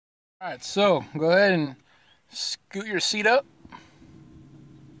Alright, so go ahead and scoot your seat up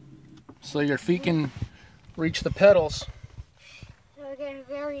so your feet can reach the pedals. I'm getting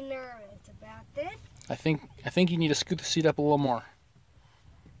very nervous about this. I think you need to scoot the seat up a little more.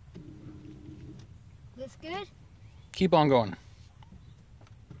 This good? Keep on going.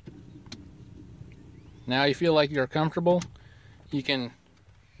 Now you feel like you're comfortable. You can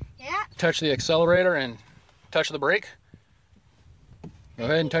touch the accelerator and touch the brake. Go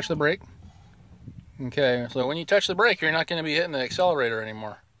ahead and touch the brake. Okay, so when you touch the brake, you're not going to be hitting the accelerator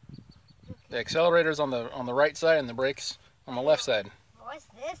anymore. The accelerator's on the right side and the brake's on the left side. What's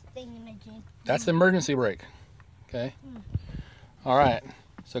this thing? That's the emergency brake. Okay. All right.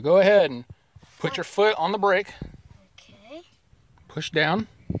 So go ahead and put your foot on the brake. Okay. Push down.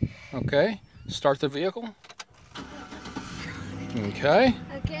 Okay. Start the vehicle. Okay.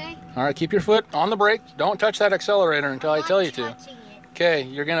 Okay. All right. Keep your foot on the brake. Don't touch that accelerator until I tell you to. Okay.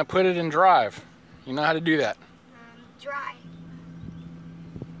 You're gonna put it in drive. You know how to do that. Drive.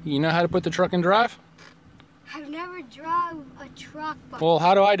 You know how to put the truck in drive? I've never drove a truck before. Well,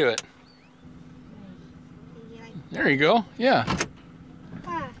 how do I do it? There you go. Yeah.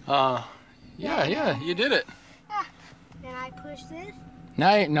 Yeah, you did it. Then I push this?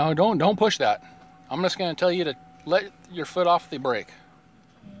 No, don't push that. I'm just going to tell you to let your foot off the brake.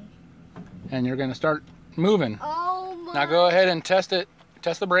 And you're going to start moving. Oh my. Now go ahead and test it.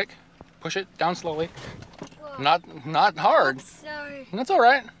 Test the brake. Push it down slowly. Whoa. Not hard. I'm sorry. That's all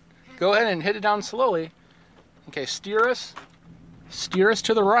right. Go ahead and hit it down slowly. Okay, steer us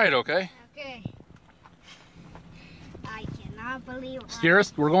to the right, okay? Okay. I cannot believe it. Steer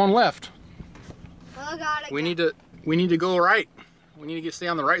us. We're going left. Oh God. We need to go right. We need to stay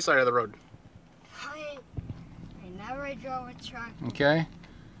on the right side of the road. I never drove a truck. Okay.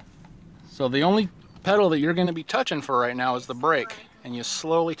 So the only pedal that you're going to be touching for right now is the brake, and you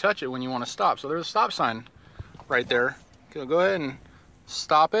slowly touch it when you want to stop. So there's a stop sign right there. Okay, go ahead and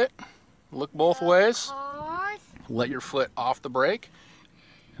stop it. Look both ways. Let your foot off the brake,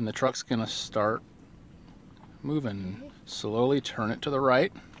 and the truck's going to start moving. Slowly turn it to the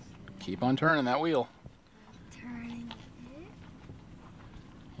right. Keep on turning that wheel. Turning it.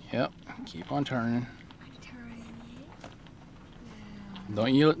 Yep, keep on turning. Turning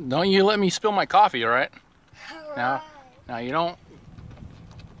it. Don't you let me spill my coffee, all right? All Now you don't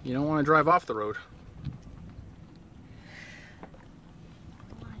want to drive off the road.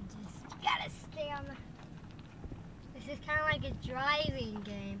 Come on, just gotta stay on the. This is kind of like a driving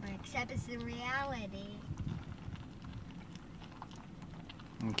game, but except it's in reality.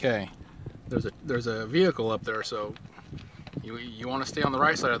 Okay, there's a vehicle up there, so you want to stay on the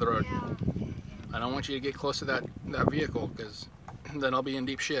right side of the road. Yeah. I don't want you to get close to that vehicle, because then I'll be in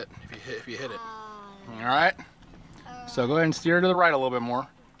deep shit if you hit it. All right. So go ahead and steer to the right a little bit more.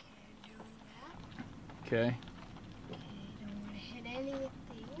 Okay. Don't want to hit anything.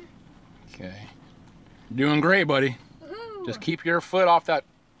 Okay. Doing great, buddy. Woohoo! Just keep your foot off that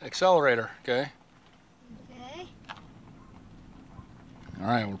accelerator. Okay. Okay. All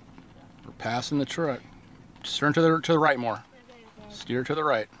right. We're passing the truck. Just turn to the right more. Steer to the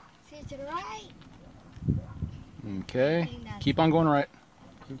right. Steer to the right. Okay. Keep on going right.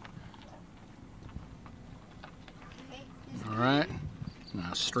 Okay. All right.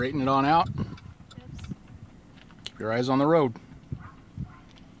 Now straighten it on out. Keep your eyes on the road.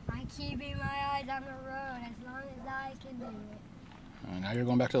 I'm keeping my eyes on the road as long as I can do it. All right, now you're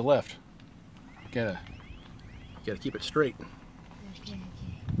going back to the left. You gotta keep it straight. Okay.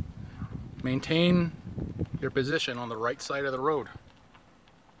 Maintain your position on the right side of the road.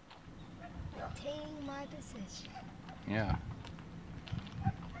 Maintaining my position. Yeah.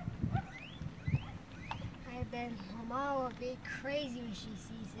 Mom will be crazy when she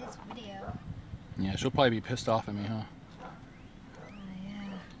sees this video. Yeah, she'll probably be pissed off at me, huh? Oh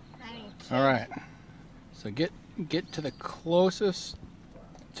yeah. All right. So get to the closest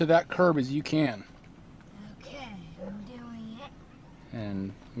to that curb as you can. Okay, I'm doing it.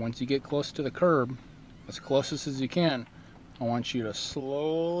 And once you get close to the curb, as closest as you can, I want you to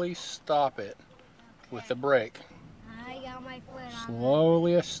slowly stop it with the brake. I got my foot on.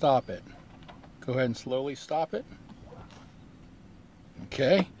 Slowly stop it. Go ahead and slowly stop it.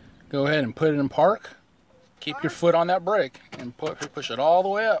 Okay. Go ahead and put it in park. Keep your foot on that brake and push it all the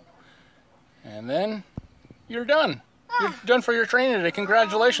way up. And then you're done. You're done for your training today.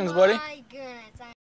 Congratulations, buddy. Oh my goodness.